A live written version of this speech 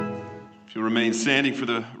If you'll remain standing for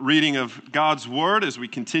the reading of God's Word as we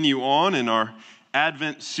continue on in our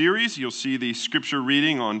Advent series, you'll see the scripture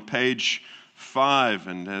reading on page 5.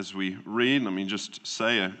 And as we read, let me just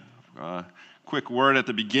say a quick word at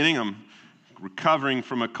the beginning. I'm recovering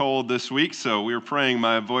from a cold this week, so we were praying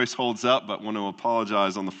my voice holds up, but want to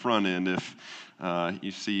apologize on the front end if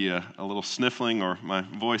you see a little sniffling or my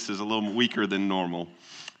voice is a little weaker than normal.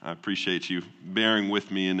 I appreciate you bearing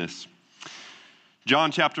with me in this. John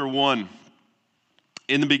chapter 1.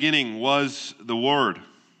 In the beginning was the Word,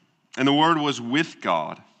 and the Word was with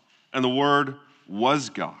God, and the Word was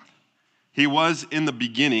God. He was in the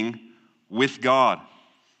beginning with God.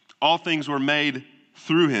 All things were made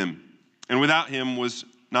through him, and without him was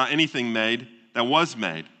not anything made that was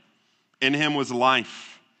made. In him was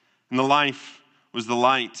life, and the life was the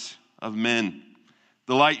light of men.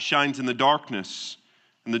 The light shines in the darkness,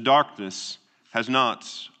 and the darkness has not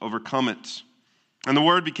overcome it. And the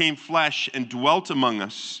Word became flesh and dwelt among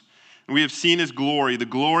us. And we have seen his glory, the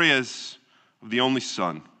glory as of the only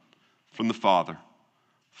Son from the Father,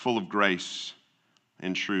 full of grace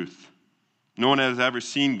and truth. No one has ever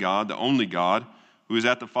seen God, the only God, who is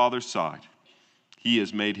at the Father's side. He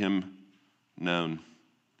has made him known.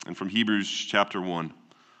 And from Hebrews chapter 1.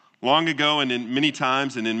 Long ago and in many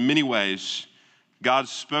times and in many ways, God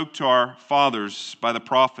spoke to our fathers by the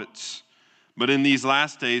prophets. But in these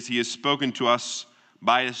last days, he has spoken to us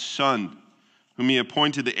by his Son, whom he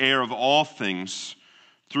appointed the heir of all things,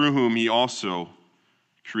 through whom he also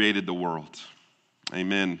created the world.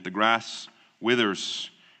 Amen. The grass withers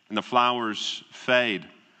and the flowers fade,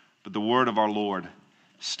 but the word of our Lord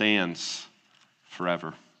stands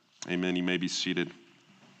forever. Amen. You may be seated.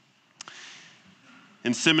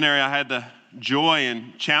 In seminary, I had the joy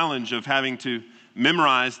and challenge of having to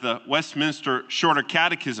memorize the Westminster Shorter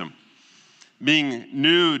Catechism. Being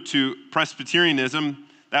new to Presbyterianism,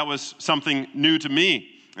 that was something new to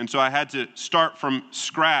me. And so I had to start from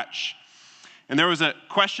scratch. And there was a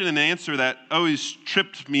question and answer that always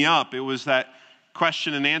tripped me up. It was that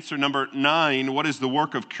question and answer number 9, what is the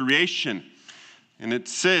work of creation? And it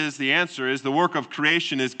says, the answer is, the work of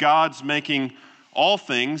creation is God's making all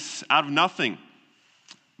things out of nothing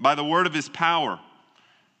by the word of his power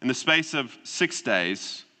in the space of 6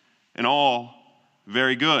 days, and all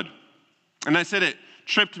very good. And I said it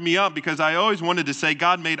tripped me up because I always wanted to say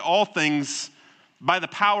God made all things by the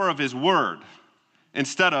power of his word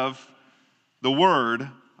instead of the word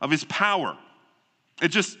of his power. It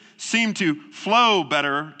just seemed to flow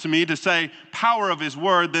better to me to say power of his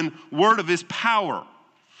word than word of his power.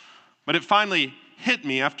 But it finally hit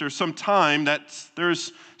me after some time that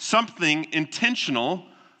there's something intentional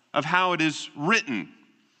of how it is written.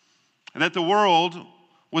 That the world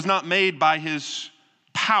was not made by his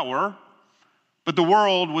power, but the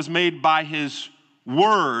world was made by his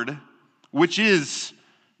word, which is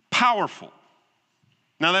powerful.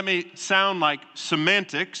 Now that may sound like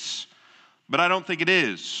semantics, but I don't think it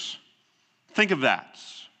is. Think of that.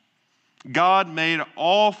 God made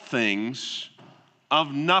all things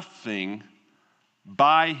of nothing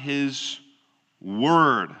by his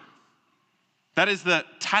word. That is the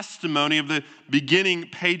testimony of the beginning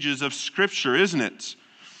pages of Scripture, isn't it?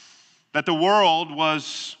 That the world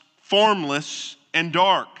was formless and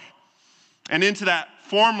dark. And into that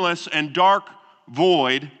formless and dark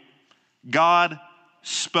void, God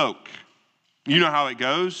spoke. You know how it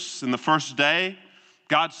goes. In the first day,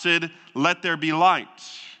 God said, "Let there be light."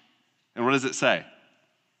 And what does it say?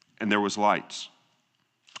 And there was light.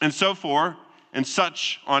 And so forth and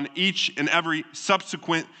such on each and every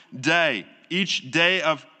subsequent day. Each day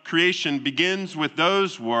of creation begins with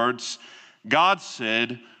those words, God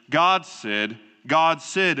said, God said, God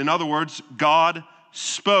said. In other words, God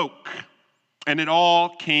spoke, and it all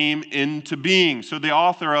came into being. So the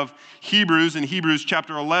author of Hebrews in Hebrews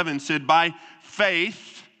chapter 11 said, by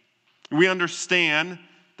faith, we understand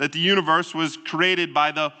that the universe was created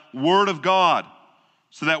by the word of God,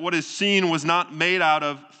 so that what is seen was not made out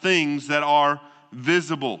of things that are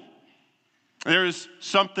visible. There is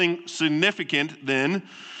something significant then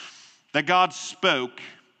that God spoke,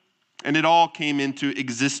 and it all came into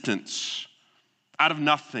existence out of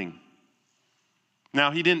nothing.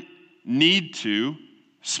 Now, he didn't need to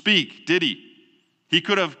speak, did he? He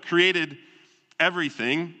could have created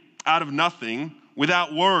everything out of nothing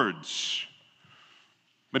without words.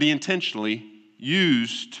 But he intentionally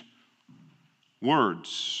used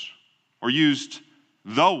words, or used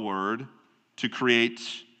the word to create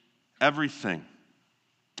everything.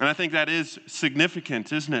 And I think that is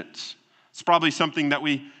significant, isn't it? It's probably something that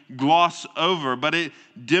we gloss over, but it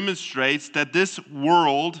demonstrates that this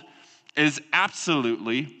world is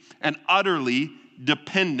absolutely and utterly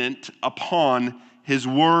dependent upon his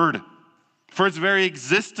word for its very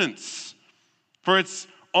existence, for its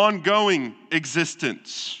ongoing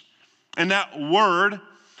existence. And that word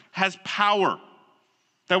has power.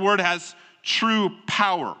 That word has true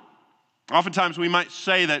power. Oftentimes we might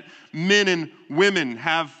say that men and women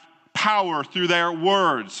have power through their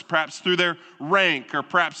words, perhaps through their rank or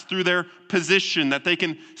perhaps through their position, that they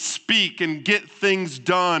can speak and get things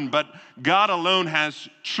done. But God alone has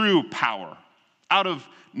true power, out of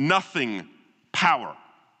nothing power.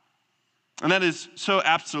 And that is so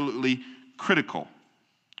absolutely critical.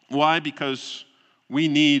 Why? Because we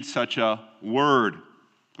need such a word.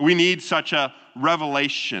 We need such a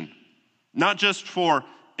revelation, not just for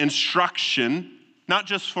instruction, not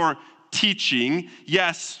just for teaching,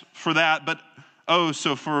 yes, for that, but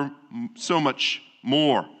so for so much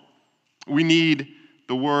more. We need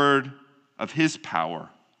the word of his power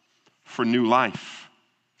for new life,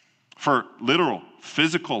 for literal,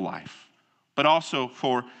 physical life, but also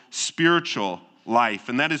for spiritual life.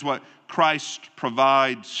 And that is what Christ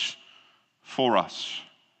provides for us.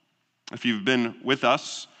 If you've been with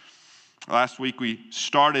us, last week we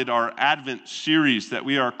started our Advent series that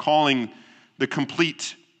we are calling The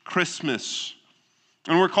Complete Christmas.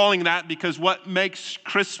 And we're calling that because what makes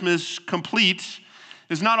Christmas complete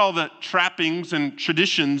is not all the trappings and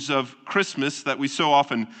traditions of Christmas that we so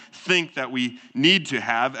often think that we need to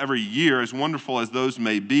have every year, as wonderful as those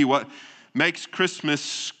may be. What makes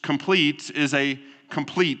Christmas complete is a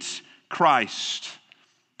complete Christ.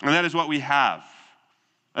 And that is what we have.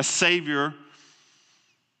 A Savior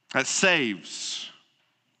that saves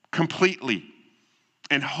completely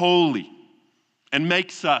and wholly and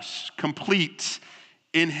makes us complete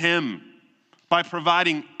in him by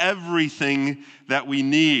providing everything that we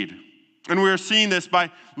need. And we're seeing this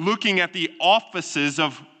by looking at the offices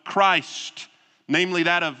of Christ, namely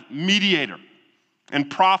that of mediator and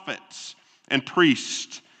prophet and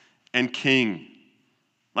priest and king.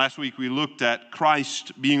 Last week we looked at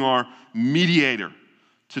Christ being our mediator.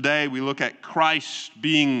 Today we look at Christ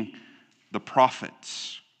being the prophet.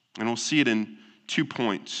 And we'll see it in 2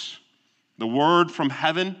 points. The word from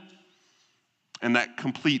heaven and that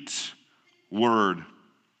complete word.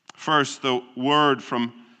 First, the word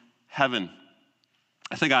from heaven.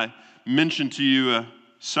 I think I mentioned to you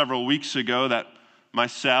several weeks ago that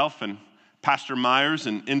myself and Pastor Myers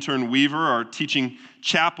and intern Weaver are teaching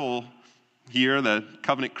chapel here, the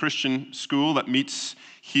Covenant Christian School that meets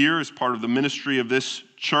here as part of the ministry of this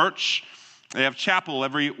church. They have chapel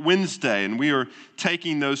every Wednesday, and we are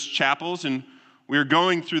taking those chapels and we are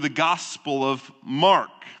going through the Gospel of Mark.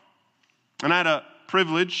 And I had a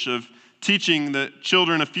privilege of teaching the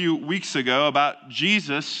children a few weeks ago about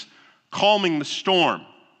Jesus calming the storm.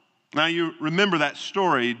 Now you remember that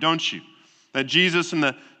story, don't you? That Jesus and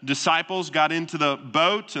the disciples got into the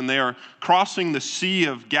boat and they are crossing the Sea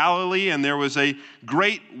of Galilee, and there was a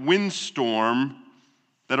great windstorm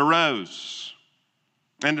that arose.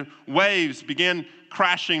 And waves began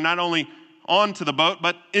crashing not only onto the boat,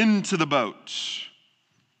 but into the boat.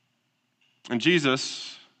 And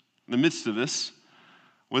Jesus, in the midst of this,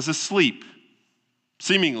 was asleep,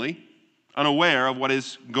 seemingly unaware of what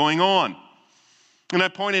is going on. And I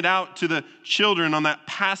pointed out to the children on that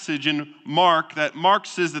passage in Mark that Mark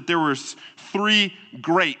says that there were 3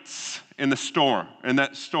 greats in the storm, in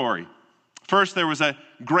that story. First, there was a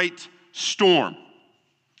great storm.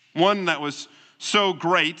 One that was so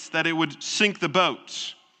great that it would sink the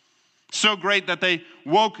boat. So great that they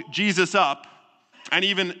woke Jesus up and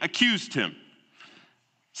even accused him,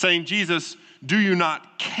 saying, "Jesus, do you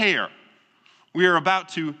not care? We are about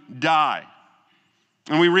to die."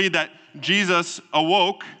 And we read that Jesus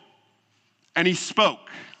awoke and he spoke.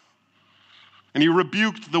 And he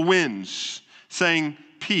rebuked the winds, saying,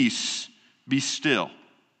 "Peace, be still."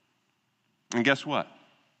 And guess what?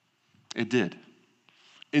 It did.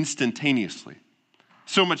 Instantaneously.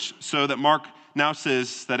 So much so that Mark now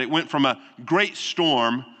says that it went from a great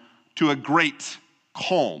storm to a great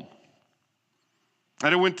calm.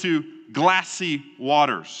 That it went to glassy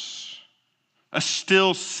waters, a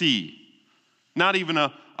still sea, not even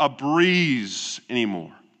a breeze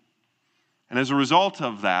anymore. And as a result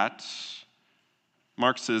of that,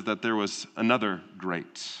 Mark says that there was another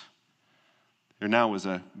great. There now was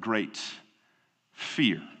a great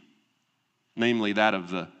fear, namely that of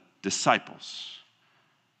the disciples.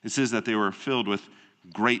 It says that they were filled with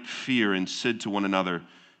great fear and said to one another,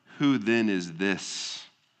 "Who then is this,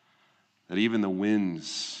 that even the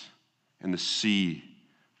winds and the sea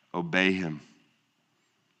obey him?"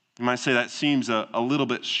 You might say that seems a little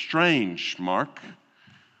bit strange, Mark.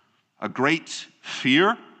 A great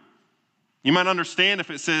fear You might understand if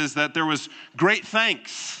it says that there was great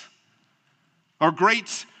thanks or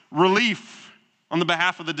great relief on the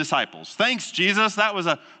behalf of the disciples. Thanks, Jesus. That was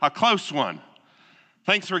a close one.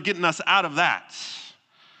 Thanks for getting us out of that.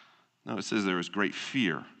 No, it says there was great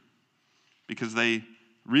fear because they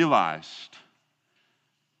realized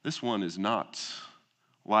this one is not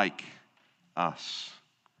like us.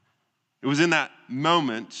 It was in that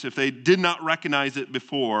moment, if they did not recognize it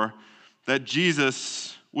before, that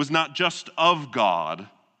Jesus was not just of God,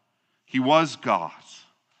 he was God.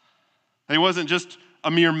 He wasn't just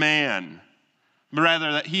a mere man, but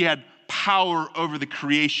rather that he had power over the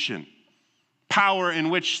creation, power in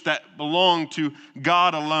which that belonged to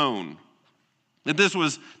God alone. That this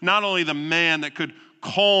was not only the man that could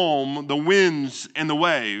calm the winds and the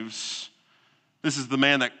waves, this is the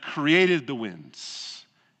man that created the winds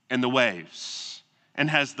and the waves and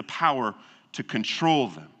has the power to control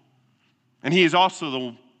them. And he is also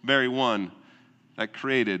the very one that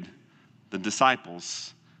created the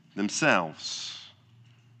disciples themselves.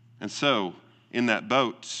 And so, in that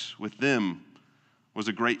boat with them was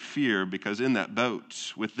a great fear, because in that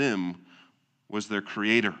boat with them was their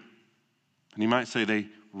Creator. And you might say they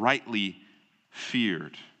rightly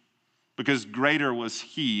feared, because greater was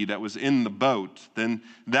he that was in the boat than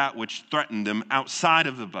that which threatened them outside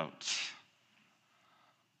of the boat.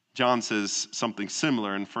 John says something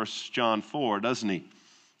similar in 1 John 4, doesn't he?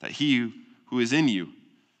 That he who is in you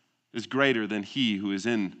is greater than he who is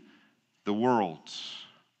in the world.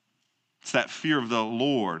 It's that fear of the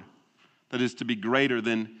Lord that is to be greater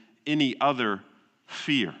than any other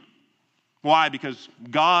fear. Why? Because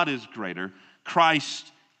God is greater.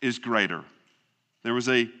 Christ is greater. There was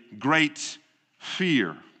a great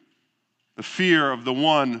fear, the fear of the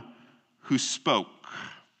one who spoke.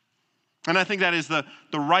 And I think that is the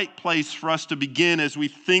right place for us to begin as we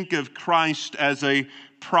think of Christ as a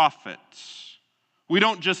prophet. We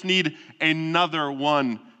don't just need another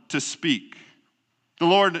one to speak. The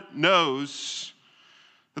Lord knows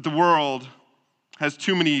that the world has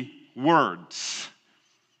too many words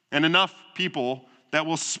and enough people that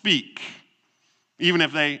will speak, even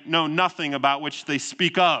if they know nothing about which they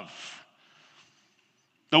speak of.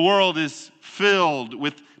 The world is filled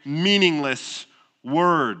with meaningless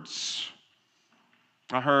words.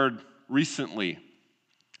 I heard recently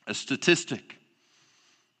a statistic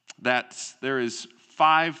that there is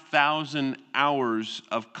 5,000 hours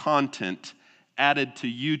of content added to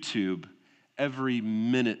YouTube every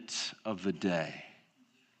minute of the day.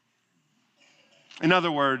 In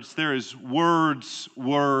other words, there is words,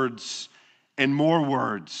 and more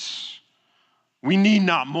words. We need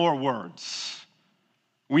not more words.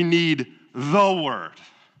 We need the word.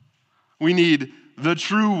 We need the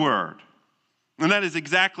true word. And that is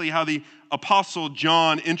exactly how the Apostle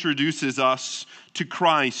John introduces us to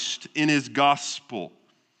Christ in his gospel.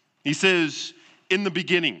 He says, in the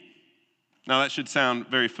beginning. Now that should sound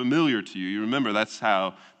very familiar to you. You remember that's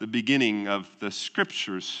how the beginning of the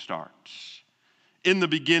scriptures starts. In the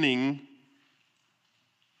beginning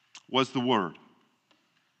was the Word.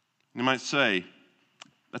 You might say,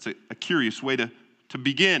 that's a curious way to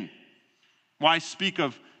begin. Why speak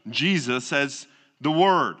of Jesus as the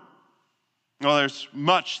Word? Well, there's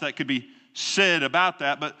much that could be said about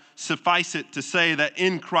that, but suffice it to say that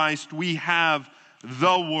in Christ we have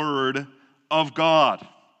the Word of God,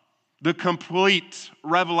 the complete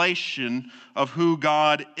revelation of who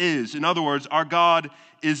God is. In other words, our God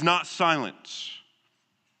is not silent.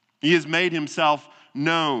 He has made himself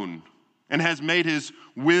known and has made his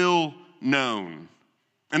will known.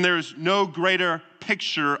 And there is no greater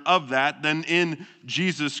picture of that than in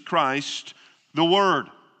Jesus Christ, the Word.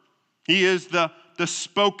 He is the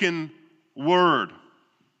spoken word.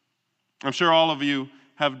 I'm sure all of you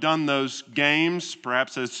have done those games,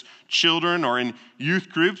 perhaps as children or in youth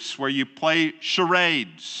groups, where you play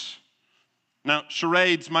charades. Now,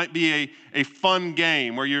 charades might be a fun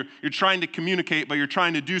game where you're trying to communicate, but you're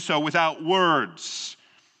trying to do so without words.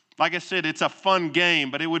 Like I said, it's a fun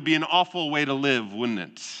game, but it would be an awful way to live, wouldn't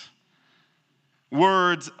it?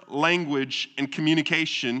 Words, language, and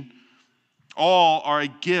communication all are a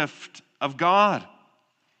gift of God.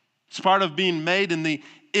 It's part of being made in the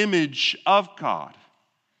image of God.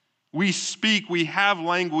 We speak, we have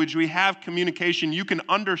language, we have communication. You can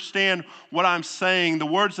understand what I'm saying, the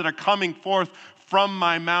words that are coming forth from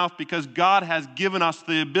my mouth, because God has given us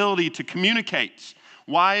the ability to communicate.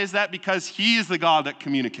 Why is that? Because he is the God that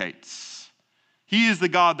communicates. He is the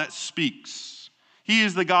God that speaks. He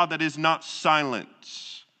is the God that is not silent.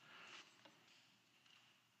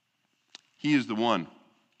 He is the one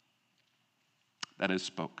that has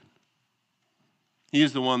spoken. He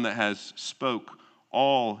is the one that has spoke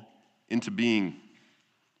all into being.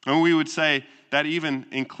 And we would say that even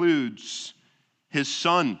includes his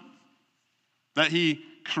Son, that he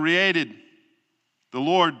created the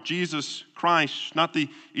Lord Jesus Christ, not the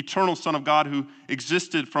eternal Son of God who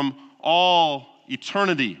existed from all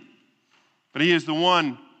eternity, but he is the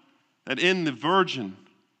one that in the Virgin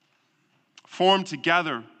formed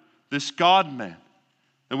together this God-man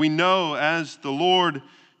that we know as the Lord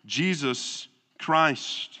Jesus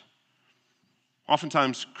Christ.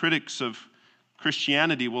 Oftentimes, critics of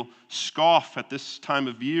Christianity will scoff at this time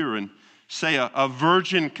of year and say a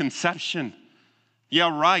virgin conception.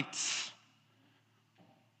 Yeah, right.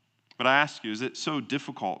 But I ask you, is it so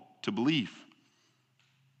difficult to believe?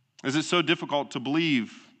 Is it so difficult to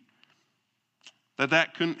believe that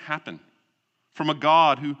that couldn't happen from a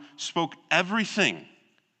God who spoke everything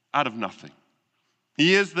out of nothing?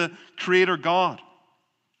 He is the creator God.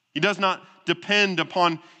 He does not depend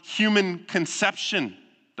upon human conception,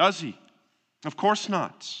 does he? Of course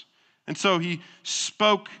not. And so he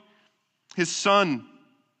spoke his Son,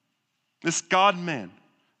 this God-man,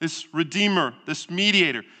 this Redeemer, this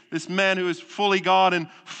mediator, this man who is fully God and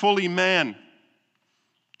fully man,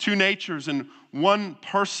 two natures in one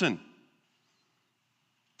person,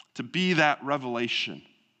 to be that revelation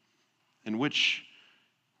in which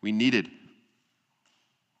we needed.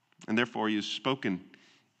 And therefore he is spoken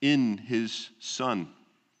in his Son.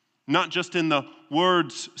 Not just in the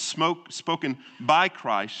words spoken by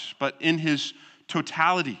Christ, but in his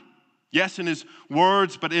totality. Yes, in his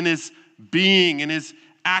words, but in his being, in his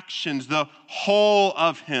actions, the whole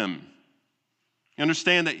of him. You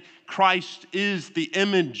understand that Christ is the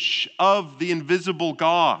image of the invisible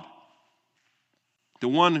God, the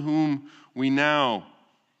one whom we now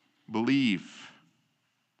believe.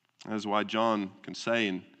 That is why John can say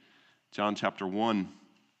in John chapter 1,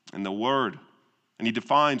 and the Word, and he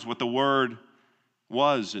defines what the Word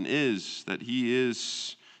was and is, that he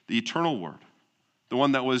is the eternal Word, the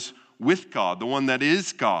one that was with God, the one that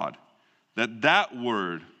is God, that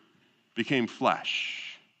Word became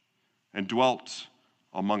flesh and dwelt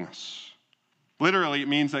among us. Literally, it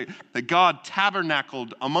means that God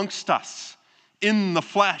tabernacled amongst us in the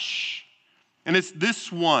flesh. And it's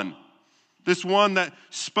this one that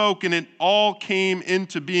spoke, and it all came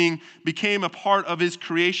into being, became a part of his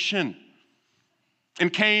creation,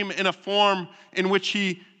 and came in a form in which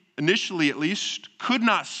he, initially at least, could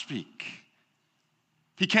not speak.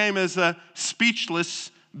 He came as a speechless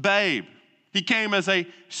babe. He came as a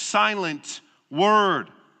silent word.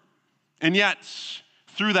 And yet,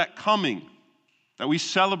 through that coming that we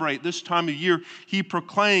celebrate this time of year, he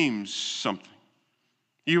proclaims something.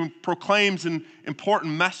 He proclaims an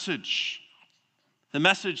important message. The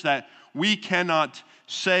message that we cannot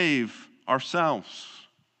save ourselves.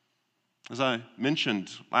 As I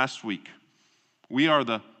mentioned last week, we are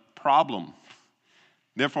the problem.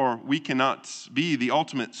 Therefore, we cannot be the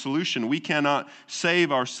ultimate solution. We cannot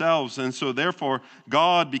save ourselves. And so therefore,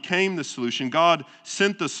 God became the solution. God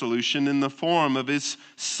sent the solution in the form of his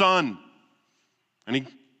Son. And he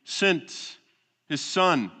sent his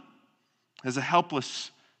Son as a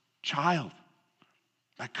helpless child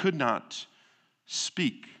that could not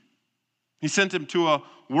speak. He sent him to a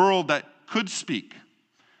world that could speak,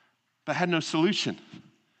 but had no solution,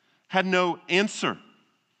 had no answer.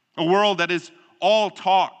 A world that is all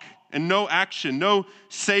talk and no action, no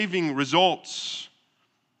saving results.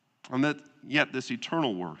 And that yet this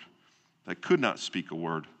eternal Word that could not speak a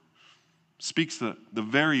word speaks the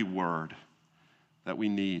very word that we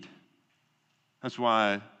need. That's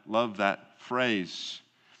why I love that phrase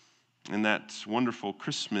in that wonderful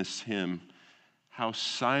Christmas hymn, how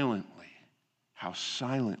silently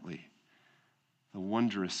the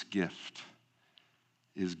wondrous gift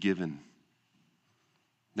is given.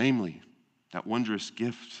 Namely, that wondrous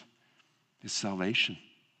gift is salvation.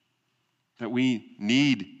 That we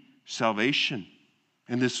need salvation.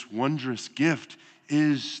 And this wondrous gift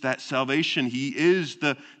is that salvation. He is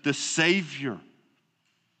the Savior.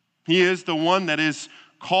 He is the one that is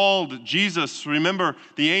called Jesus. Remember,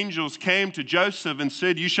 the angels came to Joseph and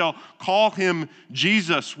said, "You shall call him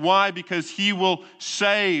Jesus." Why? Because he will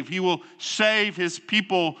save. He will save his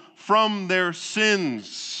people from their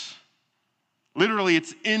sins. Literally,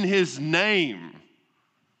 it's in his name.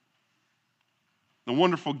 The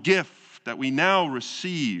wonderful gift that we now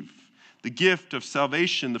receive, the gift of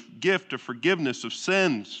salvation, the gift of forgiveness of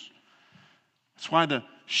sins. That's why the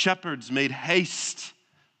shepherds made haste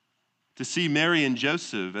to see Mary and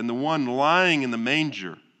Joseph and the one lying in the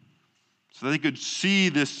manger, so that they could see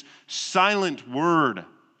this silent word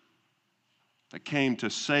that came to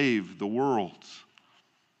save the world.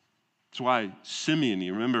 That's why Simeon,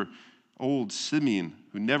 you remember, old Simeon,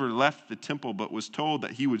 who never left the temple but was told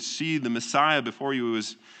that he would see the Messiah before he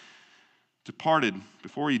was departed,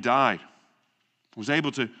 before he died, was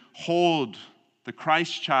able to hold the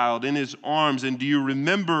Christ child in his arms. And do you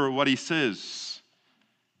remember what he says?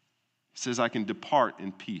 He says, I can depart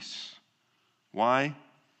in peace. Why?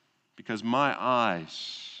 Because my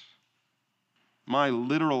eyes, my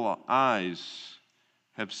literal eyes,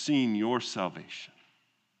 have seen your salvation.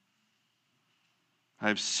 I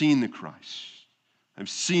have seen the Christ. I've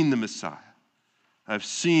seen the Messiah. I've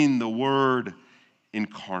seen the Word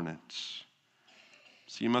incarnate.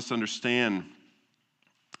 So you must understand,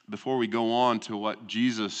 before we go on to what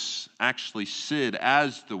Jesus actually said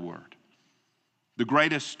as the Word, the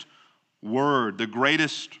greatest word, the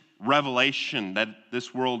greatest revelation that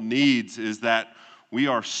this world needs is that we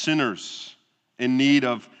are sinners in need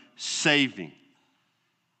of saving.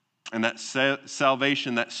 And that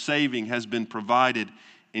salvation, that saving has been provided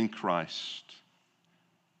in Christ.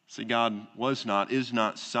 See, God is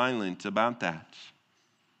not silent about that,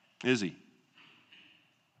 is he?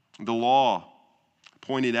 The law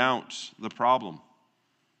pointed out the problem,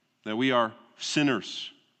 that we are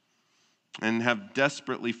sinners and have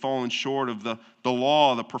desperately fallen short of the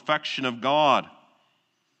law, the perfection of God.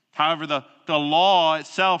 However, the law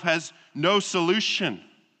itself has no solution.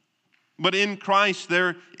 But in Christ,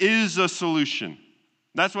 there is a solution.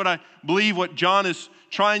 That's what I believe what John is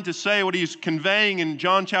trying to say, what he's conveying in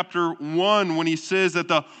John chapter 1 when he says that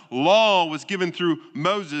the law was given through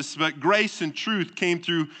Moses, but grace and truth came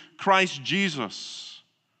through Christ Jesus.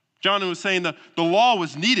 John was saying the law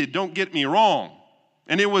was needed, don't get me wrong,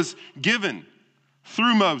 and it was given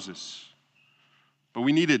through Moses. But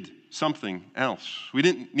we needed something else. We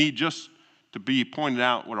didn't need just to be pointed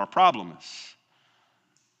out what our problem is.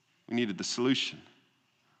 We needed the solution.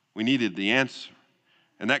 We needed the answer.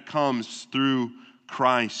 And that comes through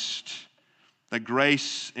Christ. That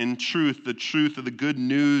grace and truth, the truth of the good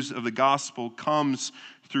news of the gospel, comes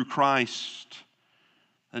through Christ.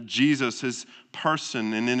 That Jesus, his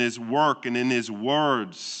person and in his work and in his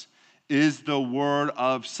words, is the word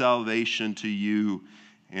of salvation to you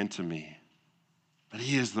and to me. That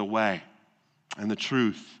he is the way and the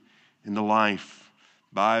truth and the life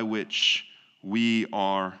by which we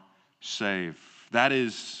are saved. That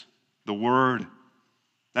is the word.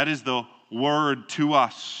 That is the word to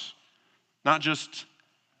us, not just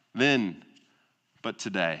then, but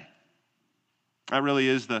today. That really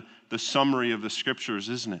is the summary of the scriptures,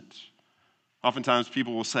 isn't it? Oftentimes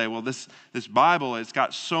people will say, well, this Bible, it's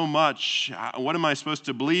got so much. What am I supposed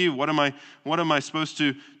to believe? What am I supposed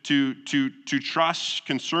to trust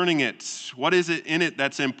concerning it? What is it in it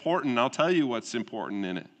that's important? I'll tell you what's important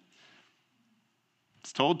in it.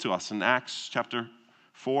 It's told to us in Acts chapter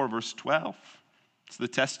 4, verse 12. It's the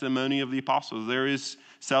testimony of the apostles. There is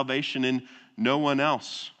salvation in no one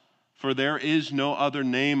else, for there is no other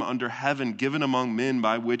name under heaven given among men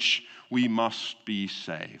by which we must be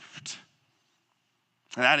saved.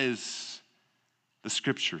 That is the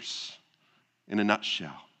scriptures in a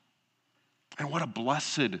nutshell. And what a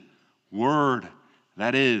blessed word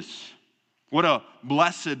that is. What a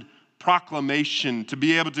blessed proclamation to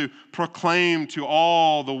be able to proclaim to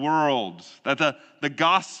all the world that the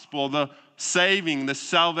gospel, the saving, the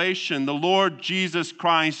salvation, the Lord Jesus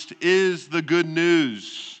Christ is the good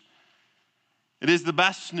news. It is the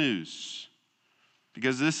best news,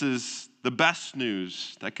 because this is the best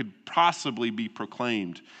news that could possibly be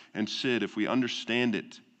proclaimed and said if we understand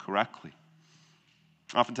it correctly.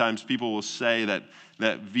 Oftentimes people will say that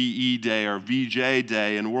VE Day or VJ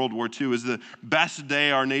Day in World War II is the best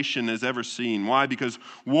day our nation has ever seen. Why? Because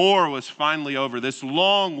war was finally over. This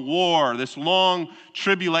long war, this long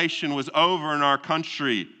tribulation was over in our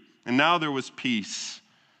country, and now there was peace.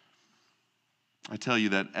 I tell you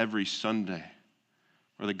that every Sunday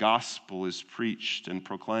where the gospel is preached and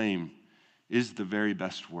proclaimed is the very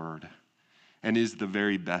best word and is the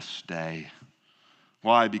very best day.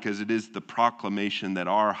 Why? Because it is the proclamation that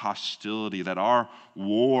our hostility, that our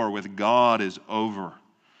war with God is over,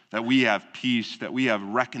 that we have peace, that we have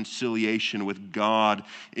reconciliation with God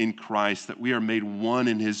in Christ, that we are made one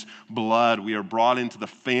in his blood, we are brought into the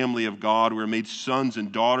family of God, we are made sons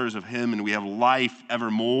and daughters of him, and we have life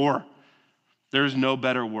evermore. There is no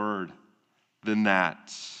better word than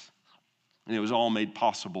that. And it was all made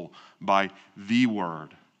possible by the Word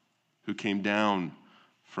who came down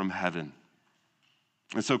from heaven.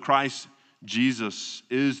 And so Christ Jesus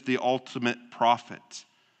is the ultimate prophet,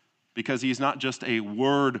 because he's not just a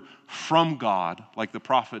word from God like the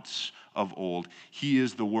prophets of old. He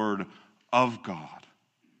is the word of God,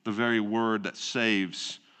 the very word that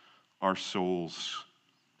saves our souls.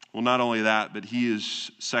 Well, not only that, but he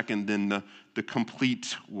is second in the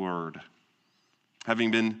complete word.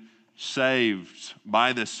 Having been saved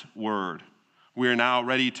by this word, we are now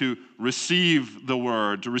ready to receive the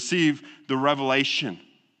word, to receive the revelation.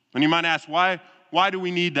 And you might ask, why do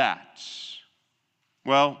we need that?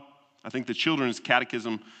 Well, I think the Children's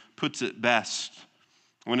Catechism puts it best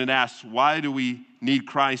when it asks, why do we need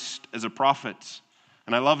Christ as a prophet?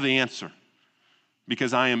 And I love the answer,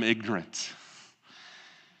 because I am ignorant.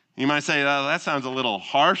 You might say, oh, that sounds a little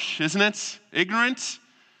harsh, isn't it? Ignorant?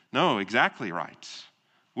 No, exactly right.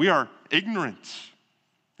 We are ignorant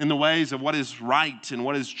in the ways of what is right and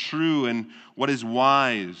what is true and what is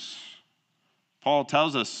wise. Paul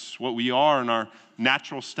tells us what we are in our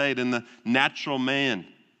natural state, in the natural man.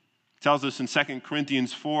 He tells us in 2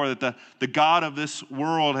 Corinthians 4 that the God of this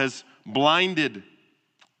world has blinded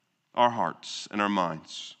our hearts and our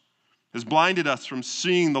minds, has blinded us from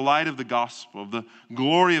seeing the light of the gospel, of the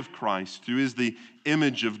glory of Christ, who is the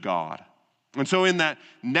image of God. And so in that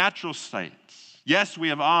natural state, yes, we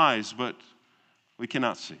have eyes, but we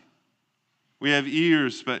cannot see. We have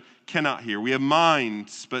ears, but cannot hear. We have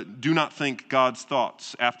minds, but do not think God's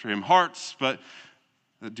thoughts after him. Hearts, but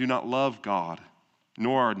do not love God,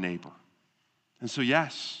 nor our neighbor. And so,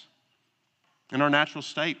 yes, in our natural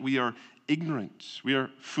state, we are ignorant. We are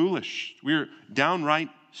foolish. We are downright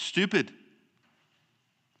stupid.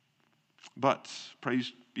 But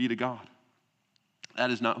praise be to God,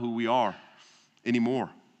 that is not who we are anymore.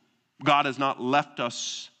 God has not left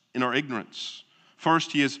us in our ignorance.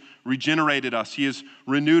 First, he has regenerated us. He has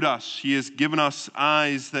renewed us. He has given us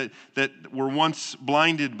eyes that were once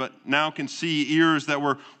blinded but now can see, ears that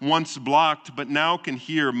were once blocked but now can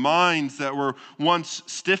hear, minds that were once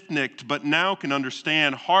stiff-necked but now can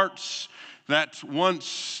understand, hearts that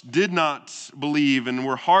once did not believe and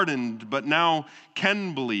were hardened but now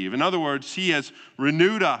can believe. In other words, he has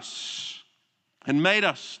renewed us and made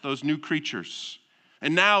us those new creatures.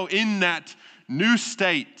 And now in that new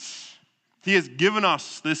state, he has given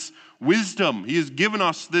us this wisdom. He has given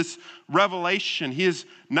us this revelation. He has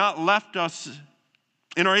not left us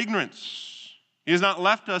in our ignorance. He has not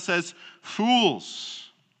left us as fools.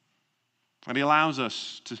 But he allows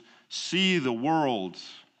us to see the world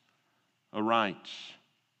aright.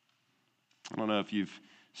 I don't know if you've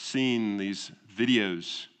seen these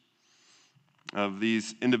videos of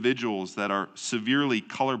these individuals that are severely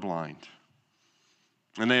colorblind.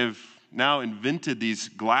 And they have now invented these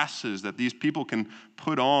glasses that these people can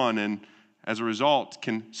put on and as a result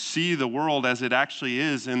can see the world as it actually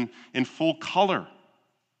is in full color.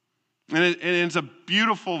 And it's a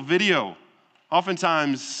beautiful video.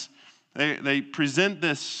 Oftentimes they present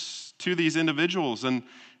this to these individuals and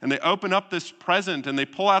they open up this present and they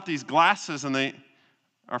pull out these glasses and they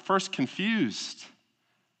are first confused.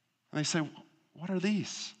 And they say, what are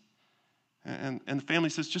these? And the family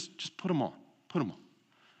says, just put them on, put them on.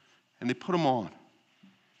 And they put them on.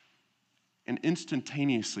 And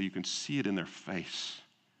instantaneously, you can see it in their face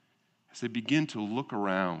as they begin to look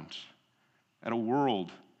around at a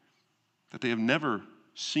world that they have never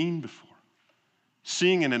seen before,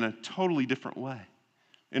 seeing it in a totally different way,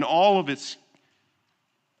 in all of its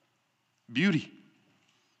beauty,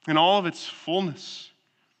 in all of its fullness.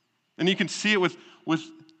 And you can see it with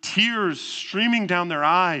tears streaming down their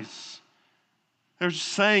eyes. They're just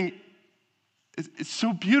saying, it's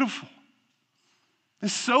so beautiful.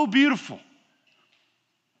 It's so beautiful.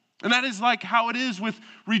 And that is like how it is with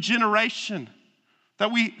regeneration,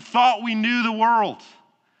 that we thought we knew the world,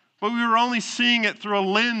 but we were only seeing it through a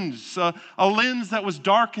lens that was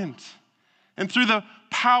darkened. And through the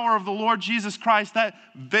power of the Lord Jesus Christ, that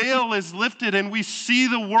veil is lifted and we see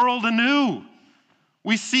the world anew.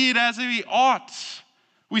 We see it as we ought.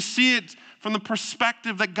 We see it from the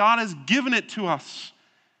perspective that God has given it to us.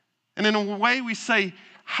 And in a way we say,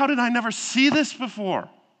 how did I never see this before?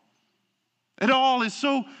 It all is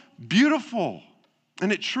so beautiful.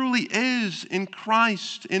 And it truly is in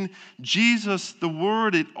Christ, in Jesus, the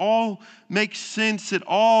Word. It all makes sense. It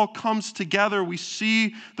all comes together. We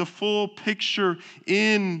see the full picture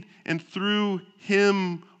in and through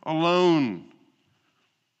Him alone.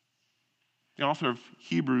 The author of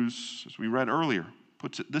Hebrews, as we read earlier,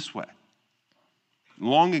 puts it this way.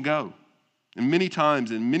 Long ago, and many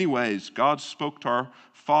times, in many ways, God spoke to our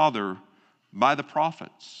Father by the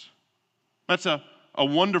prophets. That's a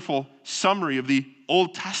wonderful summary of the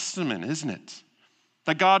Old Testament, isn't it?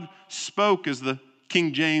 That God spoke, as the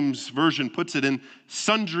King James Version puts it, in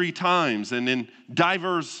sundry times and in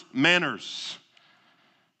diverse manners.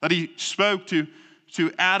 That he spoke to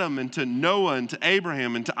to Adam and to Noah and to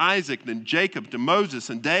Abraham and to Isaac and Jacob, to Moses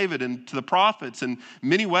and David and to the prophets. In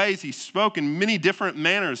many ways, he spoke in many different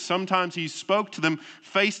manners. Sometimes he spoke to them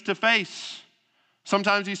face to face.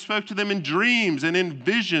 Sometimes he spoke to them in dreams and in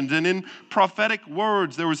visions and in prophetic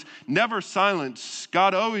words. There was never silence.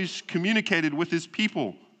 God always communicated with his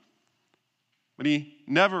people. But he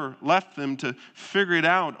never left them to figure it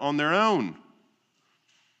out on their own.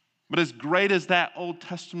 But as great as that Old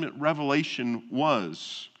Testament revelation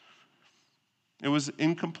was, it was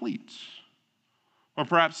incomplete. Or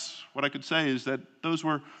perhaps what I could say is that those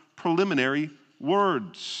were preliminary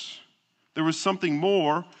words. There was something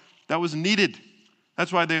more that was needed.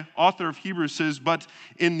 That's why the author of Hebrews says, but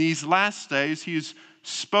in these last days, he has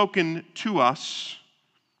spoken to us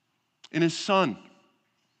in his Son.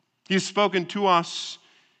 He has spoken to us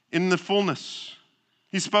in the fullness.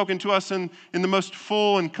 He's spoken to us in the most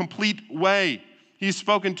full and complete way. He's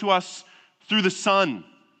spoken to us through the Son.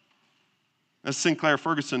 As Sinclair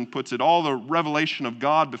Ferguson puts it, all the revelation of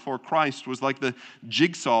God before Christ was like the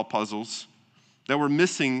jigsaw puzzles that were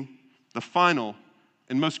missing the final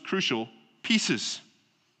and most crucial pieces.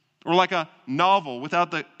 Or like a novel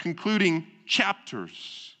without the concluding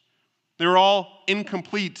chapters. They were all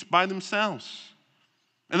incomplete by themselves.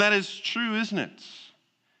 And that is true, isn't it?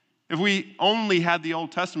 If we only had the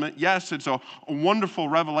Old Testament, yes, it's a wonderful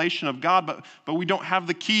revelation of God, but we don't have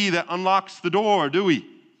the key that unlocks the door, do we?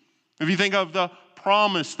 If you think of the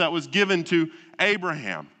promise that was given to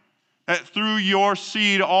Abraham, that through your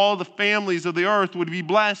seed all the families of the earth would be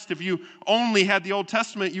blessed. If you only had the Old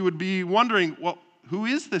Testament, you would be wondering, well, who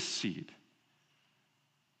is this seed?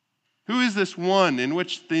 Who is this one in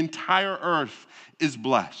which the entire earth is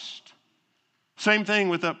blessed? Same thing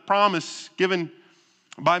with a promise given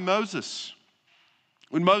by Moses.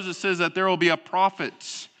 When Moses says that there will be a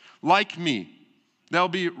prophet like me, they'll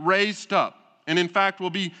be raised up, and in fact will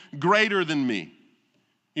be greater than me.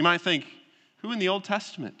 You might think, who in the Old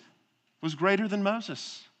Testament was greater than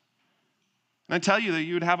Moses? And I tell you that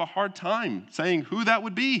you would have a hard time saying who that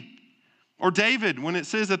would be. Or David, when it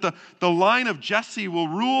says that the line of Jesse will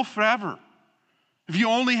rule forever. If you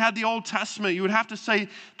only had the Old Testament, you would have to say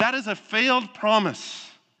that is a failed promise.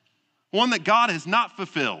 One that God has not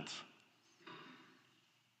fulfilled.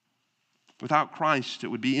 Without Christ, it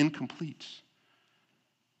would be incomplete.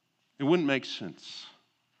 It wouldn't make sense.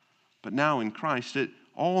 But now in Christ, it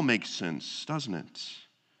all makes sense, doesn't it?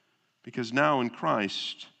 Because now in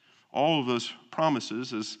Christ, all of those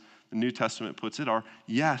promises, as the New Testament puts it, are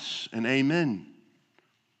yes and amen.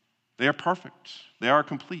 They are perfect. They are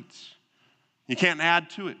complete. You can't add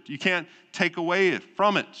to it. You can't take away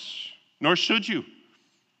from it, nor should you.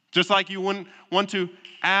 Just like you wouldn't want to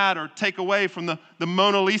add or take away from the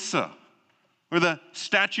Mona Lisa or the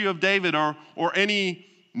Statue of David or any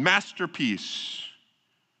masterpiece.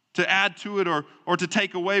 To add to it or to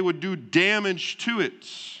take away would do damage to it.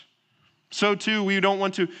 So too, we don't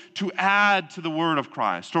want to add to the word of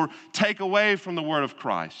Christ or take away from the word of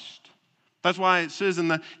Christ. That's why it says in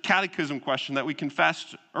the catechism question that we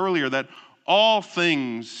confessed earlier that all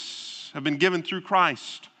things have been given through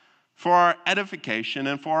Christ for our edification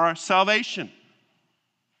and for our salvation.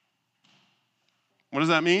 What does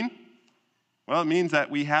that mean? Well, it means that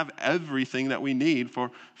we have everything that we need for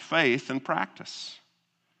faith and practice.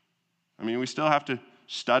 I mean, we still have to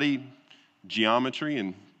study geometry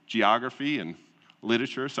and geography and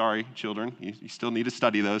literature. Sorry, children, you still need to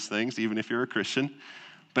study those things, even if you're a Christian.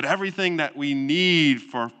 But everything that we need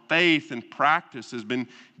for faith and practice has been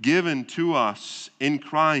given to us in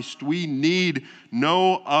Christ. We need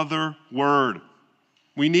no other word.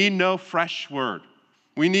 We need no fresh word.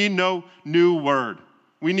 We need no new word.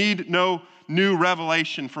 We need no new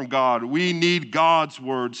revelation from God. We need God's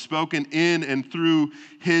word spoken in and through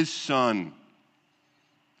his Son.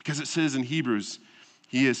 Because it says in Hebrews,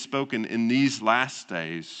 he has spoken in these last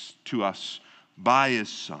days to us by his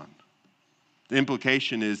Son. The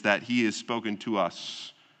implication is that he has spoken to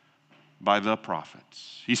us by the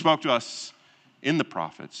prophets. He spoke to us in the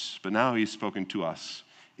prophets, but now he's spoken to us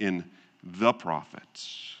in the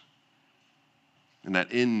prophets. And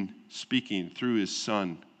that in speaking through his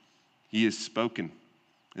Son, he has spoken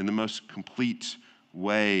in the most complete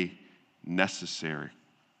way necessary.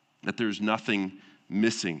 That there's nothing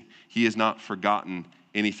missing. He has not forgotten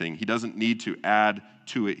anything. He doesn't need to add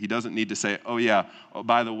to it. He doesn't need to say,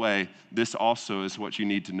 by the way, this also is what you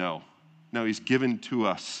need to know. No, he's given to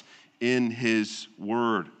us in his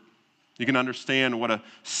word. You can understand what a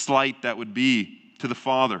slight that would be to the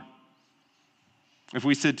Father. If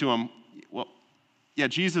we said to him, well, yeah,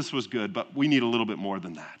 Jesus was good, but we need a little bit more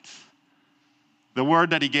than that. The word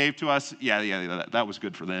that he gave to us, that was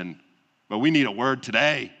good for then. but we need a word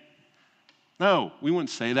today. No, we wouldn't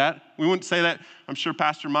say that. We wouldn't say that. I'm sure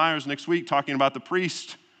Pastor Myers next week talking about the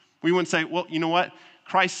priest. We wouldn't say, well, you know what?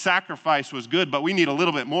 Christ's sacrifice was good, but we need a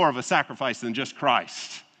little bit more of a sacrifice than just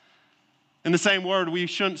Christ. In the same word, we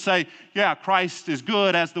shouldn't say, yeah, Christ is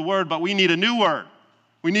good as the word, but we need a new word.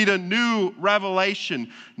 We need a new revelation.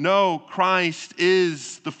 No, Christ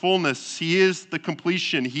is the fullness. He is the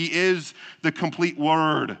completion. He is the complete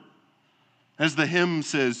word. As the hymn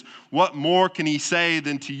says, what more can he say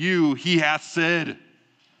than to you he hath said?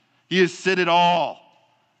 He has said it all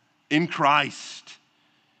in Christ,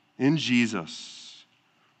 in Jesus.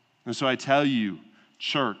 And so I tell you,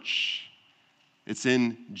 church, it's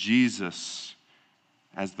in Jesus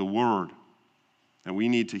as the word that we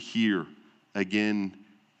need to hear again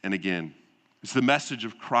and again. It's the message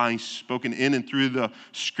of Christ spoken in and through the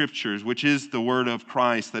scriptures, which is the word of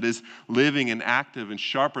Christ that is living and active and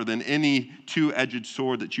sharper than any two-edged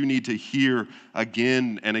sword that you need to hear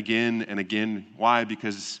again and again and again. Why?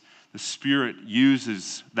 Because the Spirit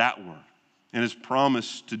uses that word and has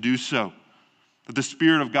promised to do so. That the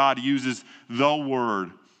Spirit of God uses the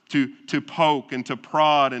word to poke and to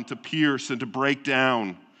prod and to pierce and to break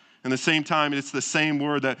down. At the same time, it's the same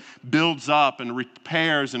word that builds up and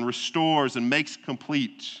repairs and restores and makes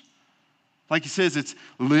complete. Like he says, it's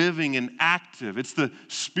living and active. It's the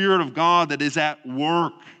Spirit of God that is at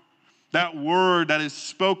work. That word that is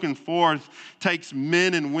spoken forth takes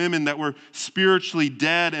men and women that were spiritually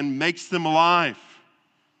dead and makes them alive.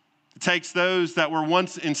 It takes those that were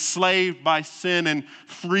once enslaved by sin and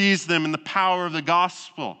frees them in the power of the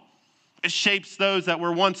gospel. It shapes those that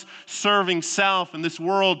were once serving self in this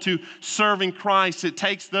world to serving Christ. It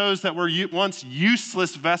takes those that were once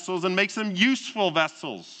useless vessels and makes them useful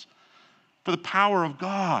vessels for the power of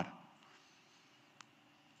God.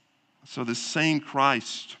 So this same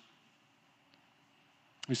Christ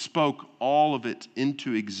who spoke all of it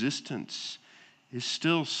into existence is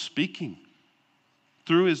still speaking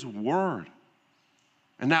through his word.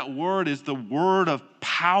 And that word is the word of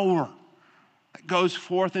power that goes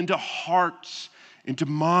forth into hearts, into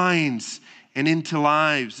minds, and into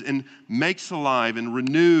lives, and makes alive, and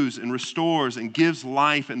renews, and restores, and gives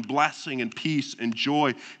life, and blessing, and peace, and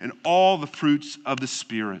joy, and all the fruits of the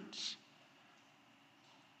Spirit.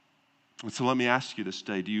 And so let me ask you this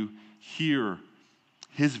day, do you hear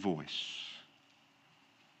his voice?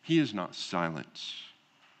 He is not silent.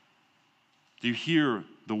 Do you hear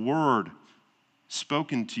the word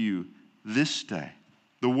spoken to you this day?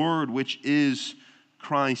 The word which is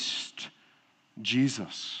Christ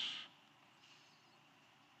Jesus.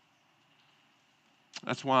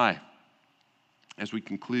 That's why, as we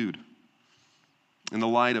conclude, in the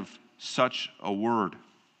light of such a word,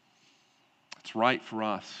 it's right for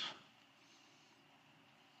us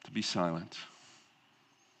to be silent,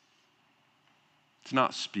 to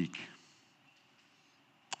not speak,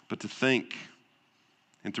 but to think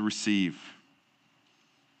and to receive,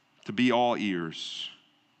 to be all ears.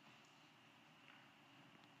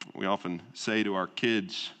 We often say to our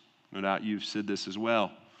kids, no doubt you've said this as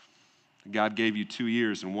well, God gave you 2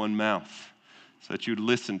 ears and 1 mouth so that you'd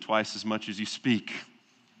listen twice as much as you speak.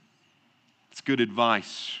 It's good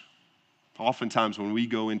advice. Oftentimes when we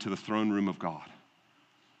go into the throne room of God,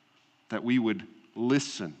 that we would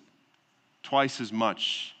listen twice as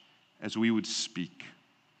much as we would speak.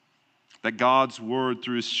 That God's word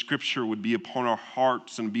through his scripture would be upon our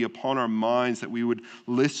hearts and be upon our minds, that we would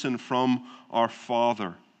listen from our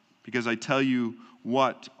Father. Because I tell you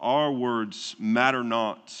what, our words matter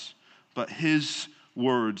not, but his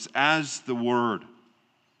words as the word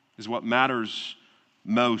is what matters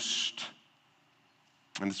most.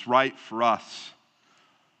 And it's right for us,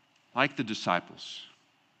 like the disciples,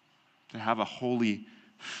 to have a holy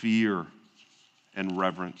fear and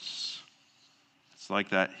reverence. It's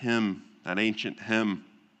like that hymn, that ancient hymn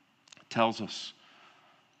tells us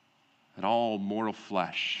that all mortal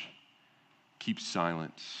flesh keeps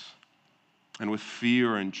silence, and with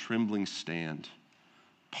fear and trembling stand.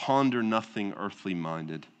 Ponder nothing earthly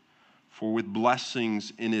minded, for with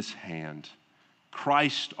blessings in his hand,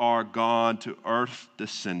 Christ our God to earth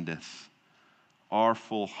descendeth, our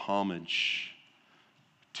full homage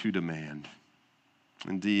to demand.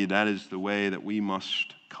 Indeed, that is the way that we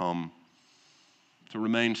must come, to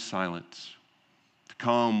remain silent, to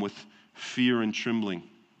come with fear and trembling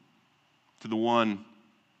to the one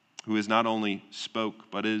who is not only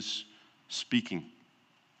spoke, but is speaking,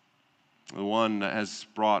 the one that has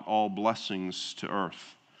brought all blessings to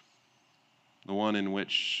earth, the one in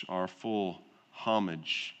which our full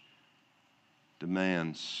homage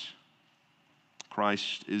demands.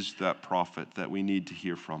 Christ is that prophet that we need to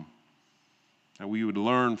hear from, that we would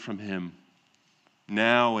learn from him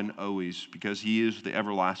now and always, because he is the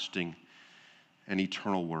everlasting and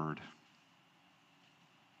eternal Word.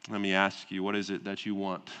 Let me ask you, what is it that you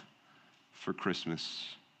want for Christmas?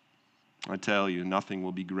 I tell you, nothing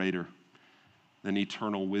will be greater than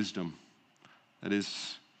eternal wisdom that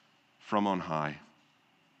is from on high,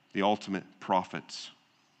 the ultimate prophets,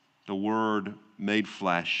 the Word made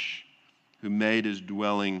flesh, who made his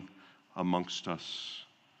dwelling amongst us.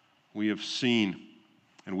 We have seen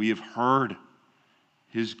and we have heard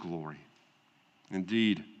his glory.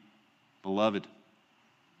 Indeed, beloved,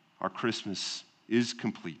 our Christmas is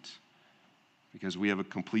complete because we have a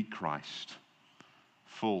complete Christ,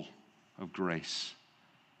 full of grace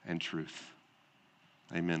and truth.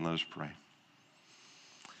 Amen. Let us pray.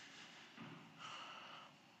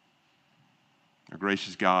 Our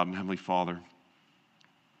gracious God and Heavenly Father,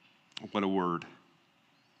 what a word,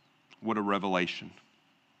 what a revelation.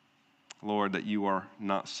 Lord, that you are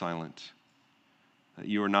not silent, that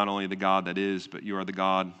you are not only the God that is, but you are the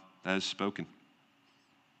God that has spoken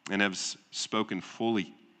and has spoken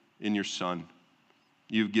fully in your Son.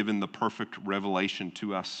 You've given the perfect revelation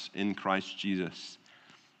to us in Christ Jesus.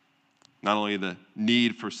 Not only the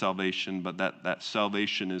need for salvation, but that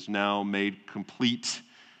salvation is now made complete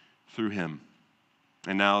through him.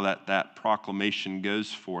 And now that proclamation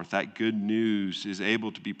goes forth, that good news is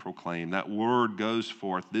able to be proclaimed. That word goes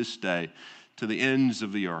forth this day to the ends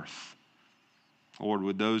of the earth. Lord,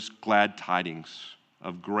 would those glad tidings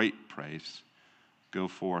of great praise go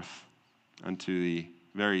forth unto the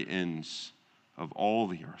very ends of all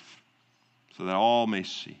the earth, so that all may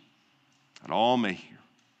see, that all may hear,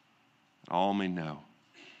 that all may know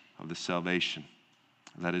of the salvation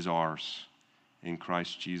that is ours in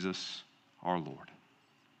Christ Jesus our Lord.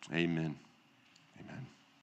 Amen. Amen.